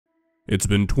It's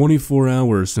been 24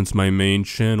 hours since my main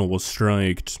channel was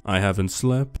striked. I haven't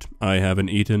slept, I haven't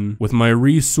eaten. With my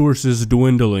resources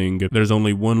dwindling, there's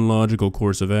only one logical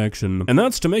course of action, and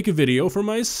that's to make a video for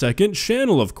my second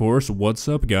channel, of course. What's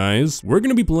up, guys? We're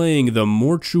gonna be playing the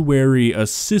Mortuary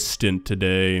Assistant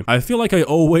today. I feel like I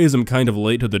always am kind of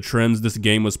late to the trends. This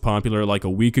game was popular like a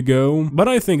week ago, but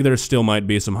I think there still might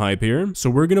be some hype here, so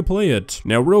we're gonna play it.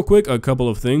 Now, real quick, a couple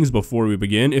of things before we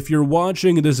begin. If you're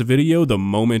watching this video the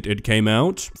moment it came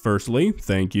out, firstly,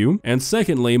 thank you. And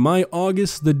secondly, my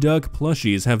August the Duck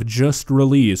plushies have just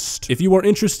released. If you are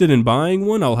interested in buying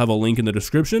one, I'll have a link in the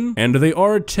description. And they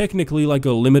are technically like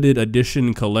a limited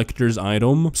edition collector's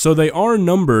item, so they are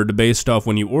numbered based off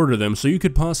when you order them, so you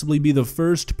could possibly be the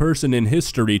first person in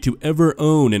history to ever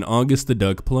own an August the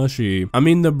Duck plushie. I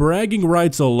mean, the bragging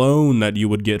rights alone that you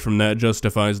would get from that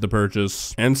justifies the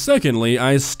purchase. And secondly,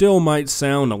 I still might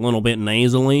sound a little bit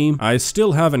nasally. I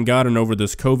still haven't gotten over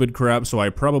this COVID crap, so I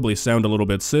probably sound a little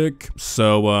bit sick,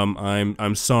 so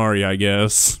I'm sorry, I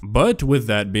guess. But with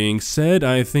that being said,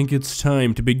 I think it's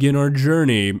time to begin our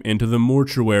journey into the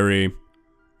mortuary.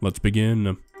 Let's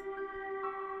begin.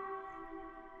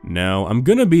 Now, I'm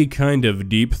gonna be kind of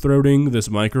deep-throating this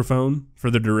microphone for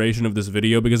the duration of this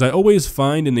video, because I always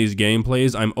find in these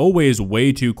gameplays I'm always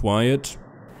way too quiet,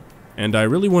 and I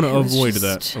really want to avoid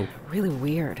that. Oh. Really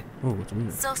weird. Oh, it's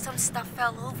weird. So some stuff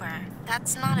fell over.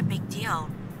 That's not a big deal.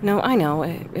 No, I know.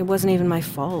 It wasn't even my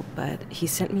fault, but he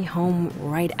sent me home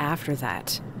right after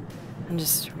that. I'm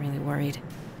just really worried.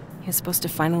 He was supposed to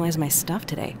finalize my stuff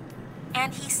today.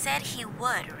 And he said he would,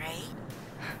 right?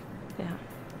 Yeah.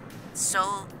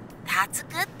 So that's a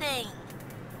good thing.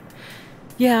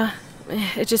 Yeah,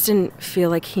 it just didn't feel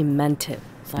like he meant it.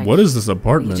 Like, what is this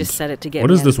apartment? He just said it to get What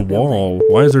me is out this of the wall?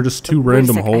 building. Why is there just two Wait a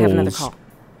random sec, I have another holes? call.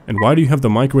 And why do you have the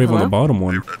microwave on Hello? the bottom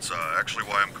one? That's actually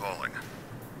why I'm calling.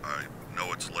 I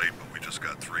know it's late, but we just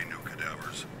got 3 new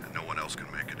cadavers, and no one else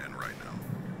can make it in right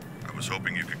now. I was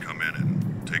hoping you could come in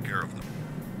and take care of them.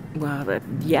 Well,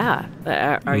 yeah.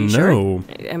 Are you No. sure?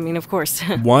 I mean, of course.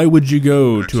 Why would you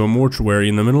go to a mortuary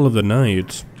in the middle of the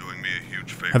night? Doing me a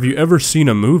huge favor. Have you ever seen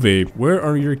a movie? Where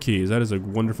are your keys? That is a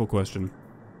wonderful question.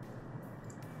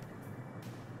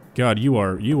 God, you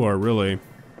are really...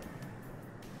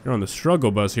 You're on the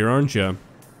struggle bus here, aren't you?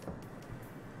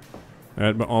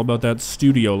 All about that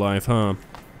studio life, huh?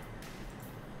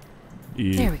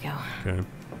 There we go. Okay.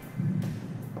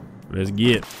 Let's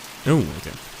get... Oh,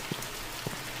 okay.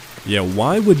 Yeah,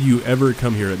 why would you ever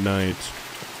come here at night?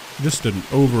 Just an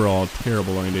overall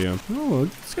terrible idea. Oh,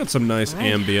 it's got some nice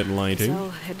ambient lighting. So,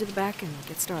 head to the back and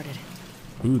get started.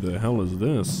 Who the hell is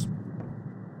this?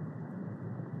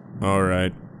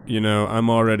 Alright. You know, I'm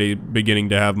already beginning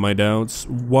to have my doubts.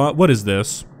 What is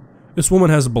this? This woman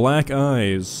has black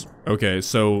eyes. Okay,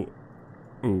 so...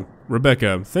 Ooh.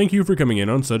 Rebecca, thank you for coming in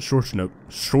on such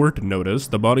short notice.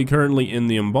 The body currently in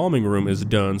the embalming room is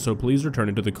done, so please return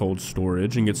it to the cold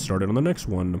storage and get started on the next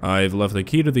one. I've left the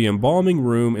key to the embalming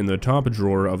room in the top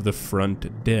drawer of the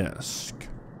front desk.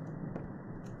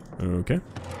 Okay.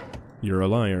 You're a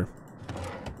liar.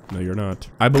 No, you're not.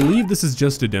 I believe this is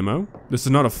just a demo. This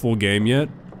is not a full game yet.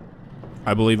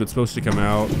 I believe it's supposed to come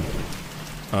out.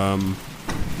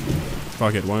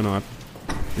 Fuck it, why not?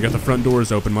 We got the front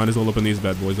doors open, might as well open these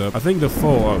bad boys up. I think the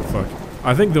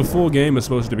full game is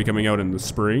supposed to be coming out in the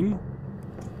spring.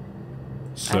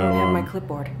 So, I don't have my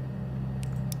clipboard.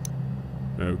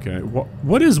 Okay,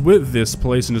 what is with this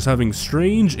place and just having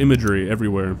strange imagery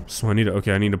everywhere? So I need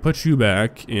to put you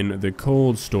back in the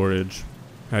cold storage.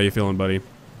 How you feeling, buddy?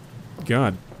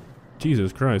 God,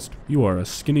 Jesus Christ, you are a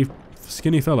skinny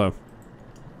fellow.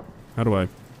 How do I?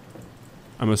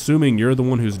 I'm assuming you're the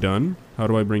one who's done. How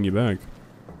do I bring you back?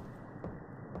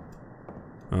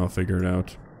 I'll figure it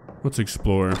out. Let's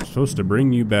explore. I'm supposed to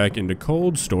bring you back into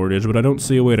cold storage, but I don't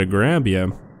see a way to grab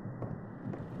you.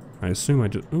 I assume I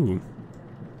just... Ooh.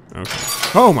 Okay.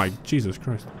 Oh my... Jesus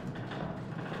Christ.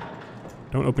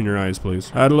 Don't open your eyes, please.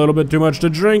 Had a little bit too much to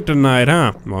drink tonight,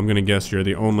 huh? Well, I'm gonna guess you're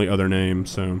the only other name,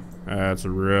 so... That's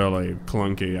really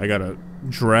clunky. I gotta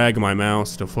drag my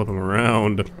mouse to flip him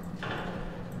around.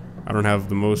 I don't have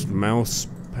the most mouse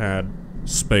pad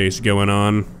space going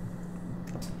on.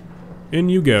 In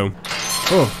you go.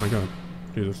 Oh my god.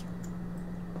 Jesus.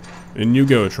 In you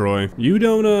go, Troy. You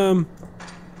don't,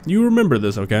 you remember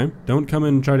this, okay? Don't come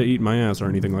and try to eat my ass or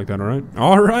anything like that, alright?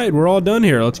 Alright, we're all done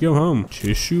here. Let's go home.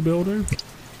 Tissue builder?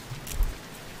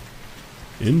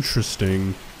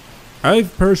 Interesting.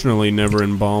 I've personally never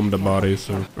embalmed a body,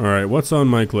 so... Alright, what's on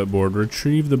my clipboard?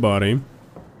 Retrieve the body.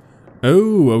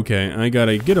 Oh, okay. I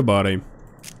gotta get a body.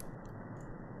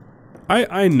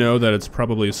 I know that it's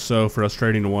probably so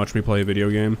frustrating to watch me play a video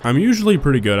game. I'm usually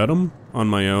pretty good at them on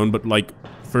my own, but like,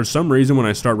 for some reason when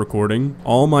I start recording,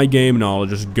 all my game knowledge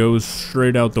just goes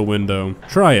straight out the window.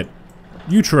 Try it.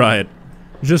 You try it.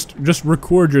 Just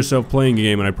record yourself playing a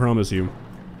game and I promise you,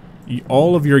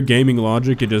 all of your gaming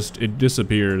logic, it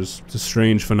disappears. It's a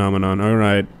strange phenomenon.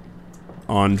 Alright,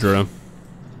 Andra.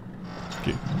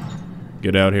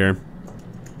 Get out here.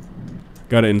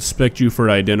 Gotta inspect you for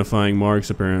identifying marks,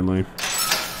 apparently.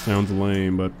 Sounds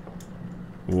lame, but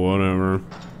whatever.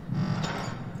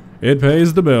 It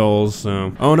pays the bills,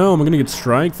 so... Oh no, am I gonna get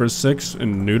striked for sex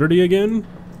and nudity again?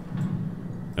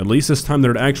 At least this time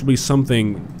there'd actually be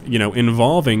something, you know,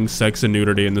 involving sex and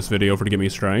nudity in this video for to get me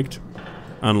striked.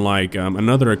 Unlike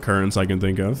another occurrence I can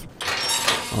think of.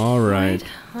 Alright.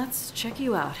 Let's check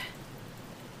you out.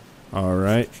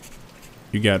 Alright.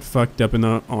 You got fucked up in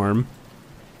the arm.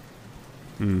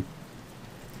 I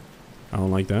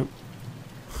don't like that.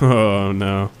 Oh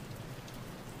no.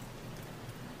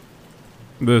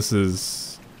 This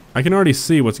is... I can already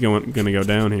see what's gonna go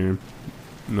down here.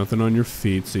 Nothing on your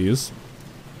feetsies.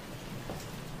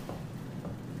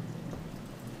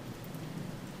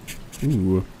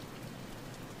 Ooh.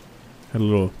 Had a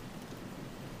little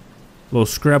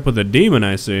scrap with a demon,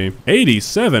 I see.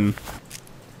 87?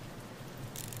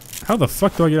 How the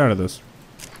fuck do I get out of this?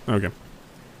 Okay.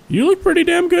 You look pretty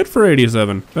damn good for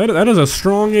 87. That is a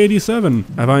strong 87.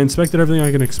 Have I inspected everything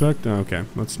I can expect? Okay,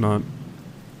 let's not.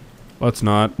 Let's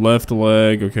not. Left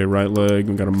leg, okay, right leg.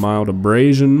 We've got a mild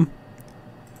abrasion.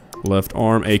 Left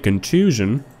arm, a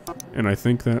contusion. And I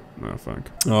think that... Oh,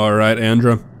 fuck. Alright,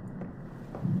 Andra.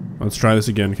 Let's try this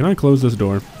again. Can I close this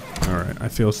door? Alright, I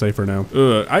feel safer now.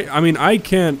 I mean, I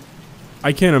can't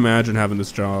imagine having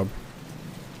this job.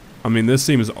 I mean, this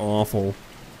seems awful.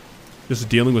 Just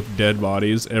dealing with dead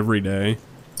bodies every day.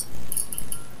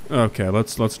 Okay,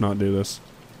 let's not do this.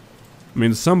 I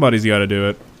mean, somebody's got to do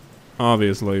it,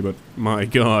 obviously, but my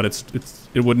God, it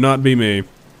would not be me.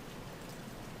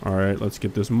 All right, let's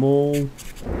get this mole.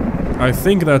 I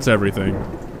think that's everything.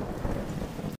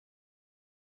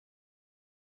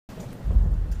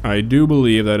 I do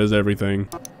believe that is everything.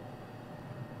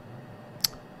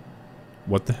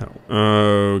 What the hell?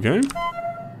 Okay.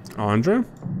 Andra?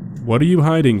 What are you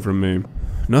hiding from me?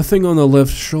 Nothing on the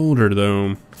left shoulder,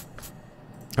 though.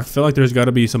 I feel like there's got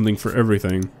to be something for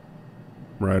everything.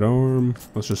 Right arm.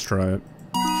 Let's just try it.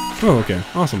 Oh, okay.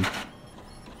 Awesome.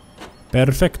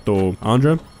 Perfecto.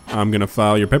 Andra, I'm gonna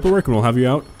file your paperwork and we'll have you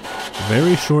out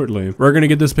very shortly. We're gonna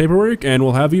get this paperwork and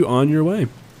we'll have you on your way.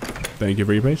 Thank you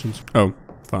for your patience. Oh,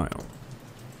 file.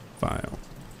 File.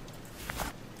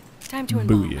 Time to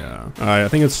embalm. Booyah. Alright, I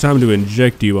think it's time to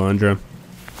inject you, Andra.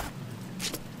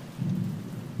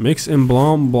 Mix mix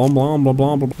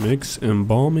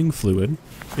embalming fluid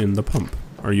in the pump.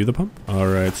 Are you the pump?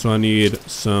 Alright, so I need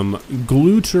some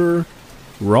glutaraldehyde,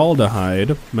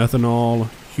 methanol,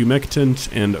 humectant,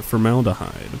 and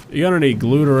formaldehyde. You got any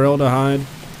glutaraldehyde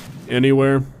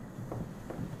anywhere?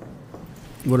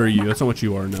 What are you? That's not what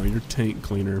you are now. You're tank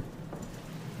cleaner.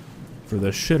 For the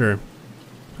shitter.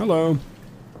 Hello.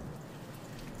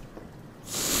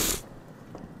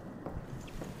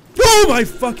 Oh my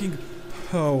fucking...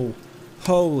 Oh.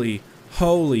 Holy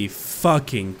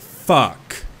fucking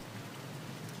fuck.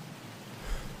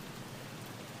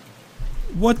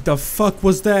 What the fuck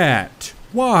was that?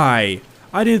 Why?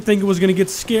 I didn't think it was gonna get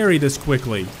scary this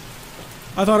quickly.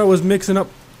 I thought I was mixing up...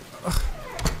 Ugh.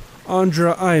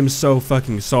 Andra, I am so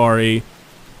fucking sorry.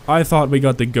 I thought we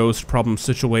got the ghost problem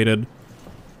situated.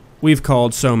 We've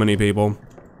called so many people.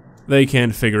 They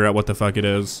can't figure out what the fuck it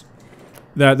is.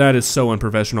 That is so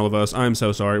unprofessional of us. I'm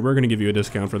so sorry. We're gonna give you a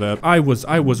discount for that. I was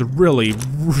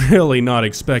really not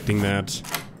expecting that.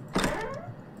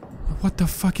 What the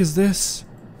fuck is this?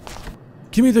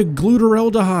 Give me the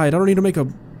glutaraldehyde. I don't need to make a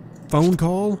phone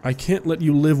call. I can't let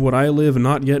you live what I live,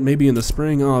 not yet, maybe in the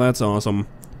spring. Oh, that's awesome.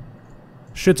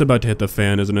 Shit's about to hit the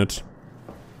fan, isn't it?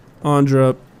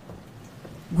 Andra,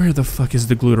 where the fuck is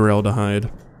the glutaraldehyde?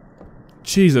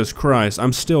 Jesus Christ,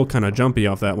 I'm still kind of jumpy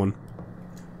off that one.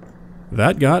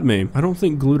 That got me. I don't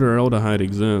think glutaraldehyde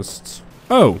exists.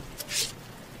 Oh!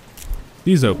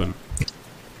 He's open.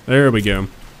 There we go.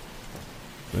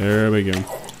 There we go.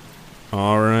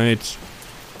 Alright.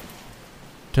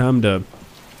 Time to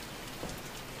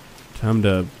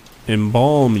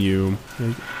embalm you.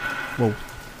 Whoa.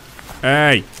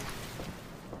 Hey!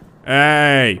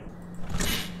 Hey!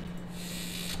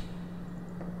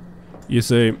 You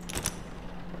see,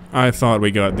 I thought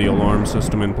we got the alarm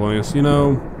system in place, you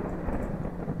know?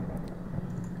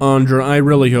 Andra, I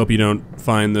really hope you don't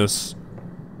find this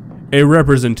a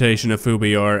representation of who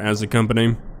we are as a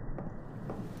company.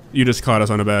 You just caught us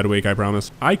on a bad week, I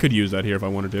promise. I could use that here if I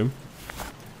wanted to.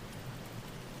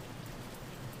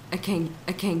 I can't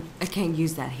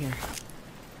use that here.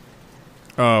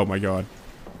 Oh my god.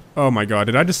 Oh my god,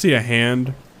 did I just see a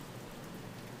hand?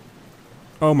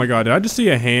 Oh my god, did I just see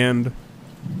a hand?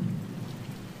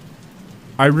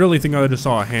 I really think I just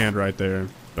saw a hand right there.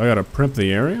 I gotta primp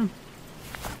the area?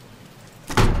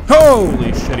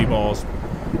 Holy shitty balls.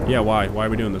 Yeah, why? Why are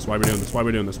we doing this? Why are we doing this? Why are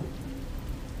we doing this?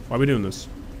 Why are we doing this?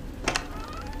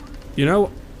 You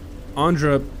know,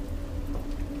 Andra,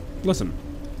 listen.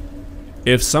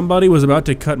 If somebody was about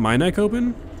to cut my neck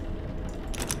open,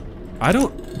 I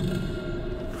don't...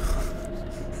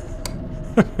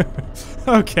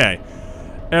 Okay.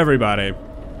 Everybody,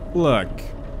 look.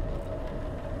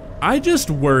 I just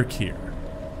work here.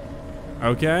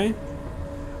 Okay?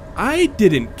 I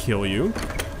didn't kill you.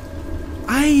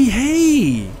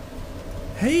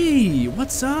 Hey,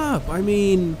 what's up? I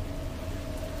mean,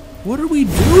 what are we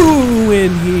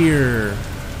doing here?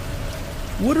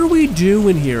 What are we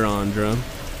doing here, Andra?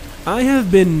 I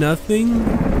have been nothing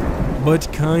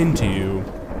but kind to you.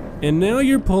 And now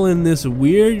you're pulling this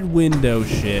weird window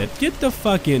shit. Get the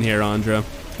fuck in here, Andra.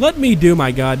 Let me do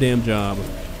my goddamn job.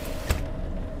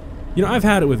 You know, I've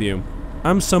had it with you.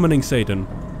 I'm summoning Satan.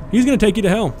 He's gonna take you to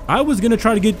hell. I was gonna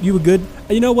try to get you a good...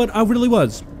 You know what? I really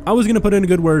was. I was gonna put in a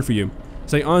good word for you.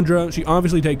 Say, Andra, she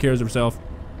obviously takes care of herself.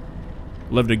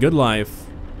 Lived a good life.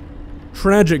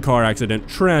 Tragic car accident.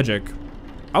 Tragic.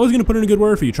 I was gonna put in a good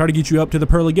word for you. Try to get you up to the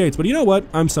pearly gates. But you know what?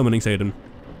 I'm summoning Satan.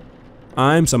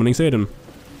 I'm summoning Satan.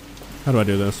 How do I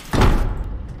do this?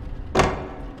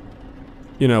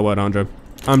 You know what, Andra?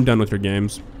 I'm done with your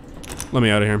games. Let me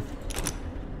out of here.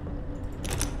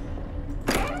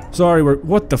 Sorry,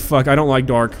 what the fuck? I don't like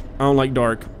dark. I don't like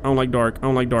dark. I don't like dark. I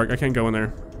don't like dark. I can't go in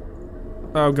there.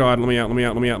 Oh god, let me out, let me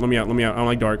out, let me out, let me out, let me out. I don't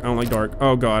like dark. I don't like dark.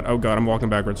 Oh god, I'm walking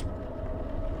backwards.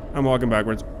 I'm walking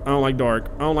backwards. I don't like dark.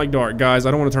 I don't like dark. Guys,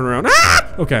 I don't want to turn around.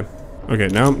 Ah! Okay. Okay,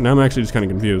 now I'm actually just kind of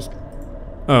confused.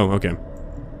 Oh, okay.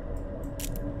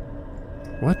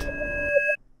 What?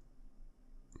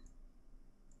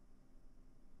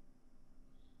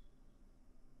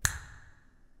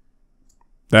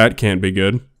 That can't be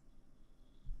good.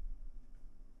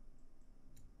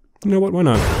 You know what? Why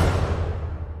not?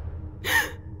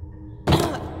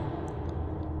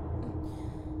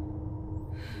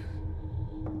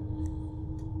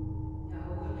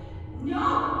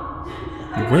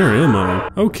 Where am I?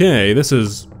 Okay, this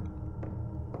is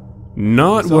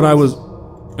not what I was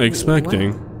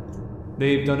expecting.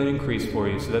 They've done an increase for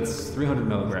you, so that's 300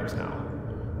 milligrams now.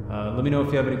 Let me know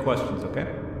if you have any questions, okay?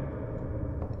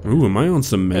 Ooh, am I on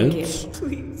some meds?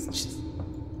 Please, just...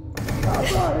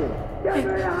 Get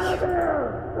me out of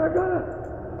here!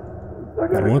 They're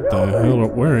gonna What the hell?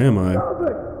 Where am I?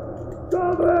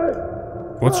 stop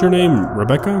it! What's your name,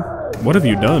 Rebecca? What have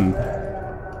you done?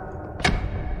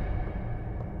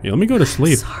 Yeah, let me go to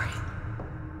sleep. Sorry.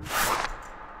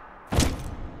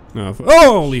 Oh,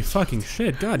 holy fucking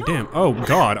shit! God damn! Oh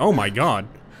god! Oh my god!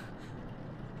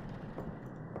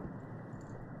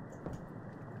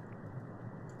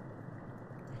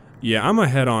 Yeah, I'm gonna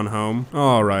head on home.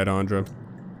 All right, Andra.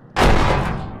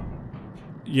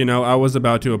 You know, I was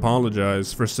about to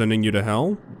apologize for sending you to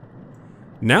hell.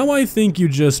 Now I think you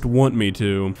just want me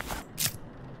to.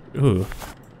 Ugh.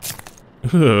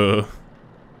 Ugh.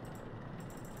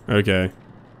 Okay.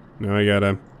 Now I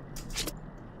gotta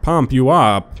pump you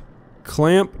up.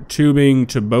 Clamp tubing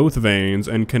to both veins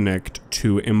and connect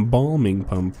to embalming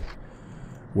pump.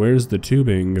 Where's the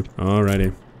tubing?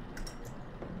 Alrighty.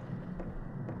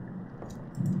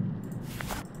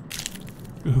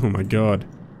 Oh my god.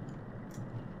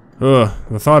 Ugh,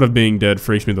 the thought of being dead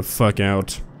freaks me the fuck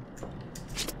out.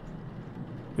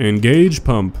 Engage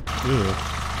pump. Ugh.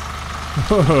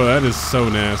 Oh, that is so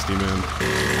nasty, man.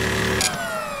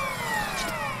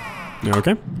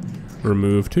 Okay.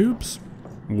 Remove tubes.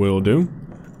 Will do.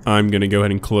 I'm gonna go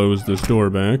ahead and close this door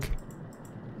back.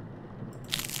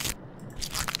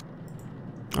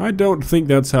 I don't think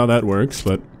that's how that works,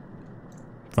 but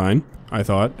fine. I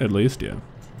thought, at least, yeah.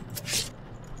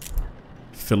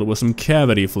 Fill it with some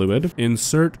cavity fluid.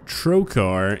 Insert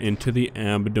trocar into the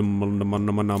abdomen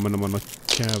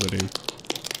cavity.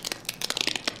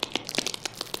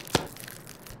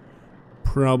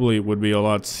 Probably would be a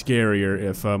lot scarier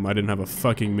if I didn't have a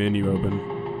fucking menu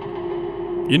open.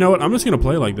 You know what? I'm just gonna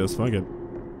play like this. Fuck it.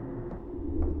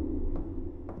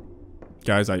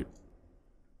 Guys, I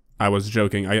was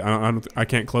joking. I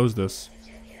can't close this.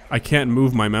 I can't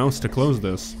move my mouse to close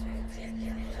this.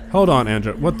 Hold on,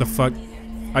 Andra. What the fuck?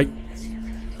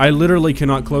 I literally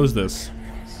cannot close this.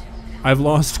 I've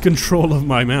lost control of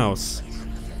my mouse.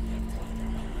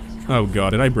 Oh god,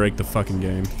 did I break the fucking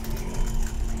game?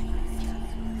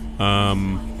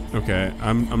 Okay,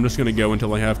 I'm just gonna go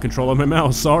until I have control of my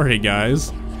mouse. Sorry,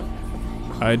 guys.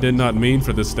 I did not mean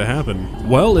for this to happen.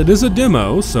 Well, it is a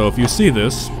demo, so if you see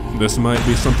this, this might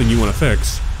be something you want to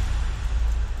fix.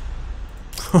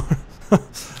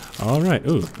 Alright,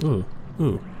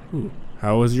 ooh.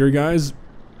 How was your guys?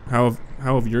 How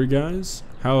have your guys?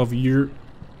 How have your...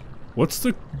 What's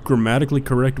the grammatically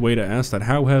correct way to ask that?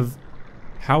 How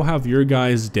have your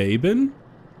guys' day been?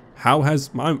 How has...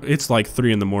 it's like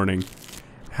 3 in the morning.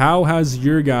 How has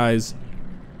your guys...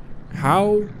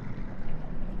 How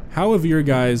have your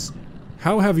guys...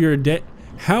 How have your day...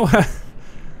 How have...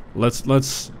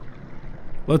 Let's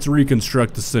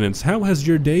reconstruct the sentence. How has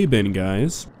your day been,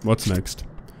 guys? What's next?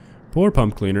 Pour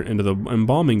pump cleaner into the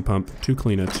embalming pump to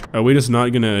clean it. Are we just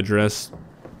not gonna address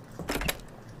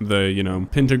the, you know,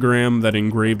 pentagram that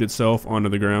engraved itself onto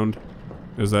the ground?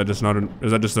 Is that just not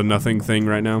is that just a nothing thing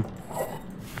right now?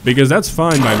 Because that's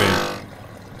fine by me.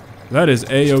 That is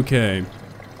a-okay.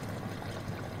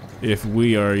 If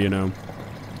we are, you know,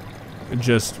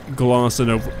 just glossing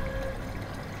over.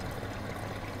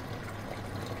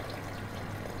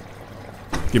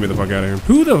 Get me the fuck out of here.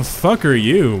 Who the fuck are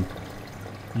you?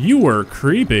 You were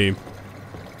creepy.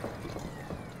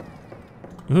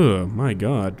 Ugh, my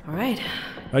god. All right.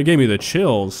 That gave me the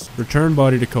chills. Return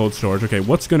body to cold storage. Okay,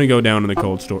 what's gonna go down in the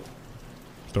cold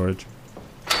storage?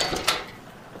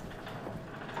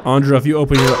 Andra, if you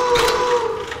open your...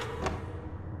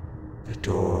 The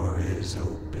door is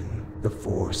open. The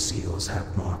 4 seals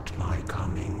have marked my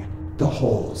coming. The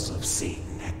halls of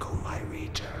Satan echo my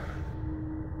return.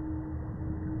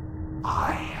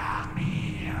 I am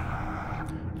here.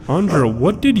 Andra,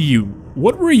 what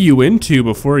were you into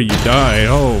before you died?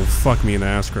 Oh, fuck me in the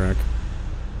ass crack.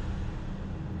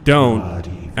 Don't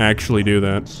actually do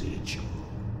that.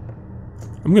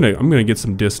 I'm gonna get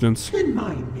some distance. Can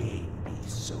my name be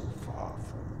so far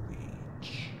from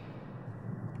reach?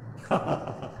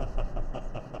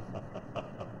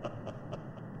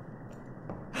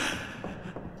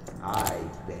 I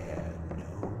bear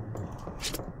no harm.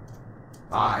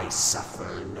 I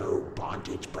suffer no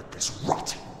bondage but this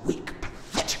rotten, weak,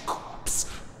 pathetic corpse.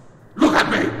 Look at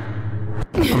me!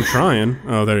 I'm trying.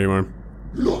 Oh, there you are.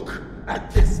 Look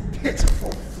at this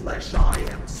pitiful flesh I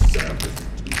am serving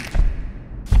to.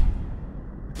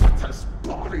 But this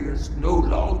body is no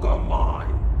longer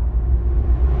mine.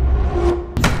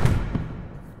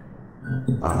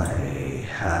 I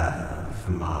have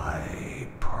my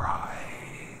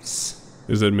prize.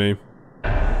 Is it me?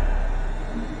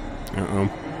 Uh-oh.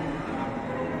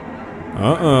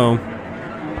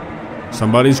 Uh-oh.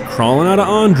 Somebody's crawling out of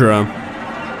Andra.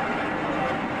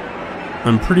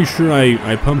 I'm pretty sure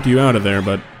I pumped you out of there,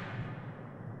 but...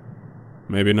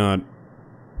 maybe not.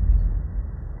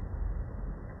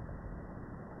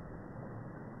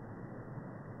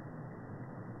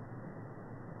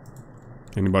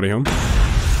 Anybody home?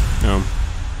 No.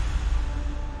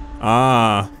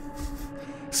 Ah.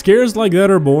 Scares like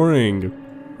that are boring.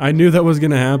 I knew that was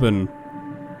gonna happen.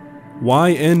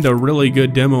 Why end a really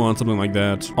good demo on something like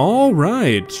that?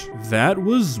 Alright, that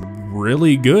was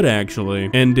really good actually.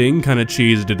 Ending kinda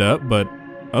cheesed it up, but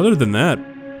other than that,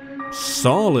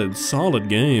 solid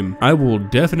game. I will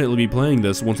definitely be playing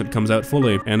this once it comes out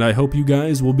fully, and I hope you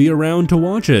guys will be around to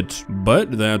watch it.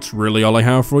 But that's really all I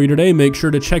have for you today. Make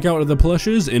sure to check out the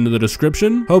plushes in the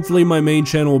description. Hopefully my main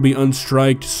channel will be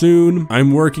unstriked soon.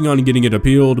 I'm working on getting it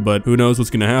appealed, but who knows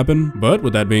what's gonna happen. But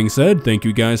with that being said, thank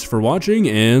you guys for watching,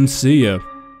 and see ya.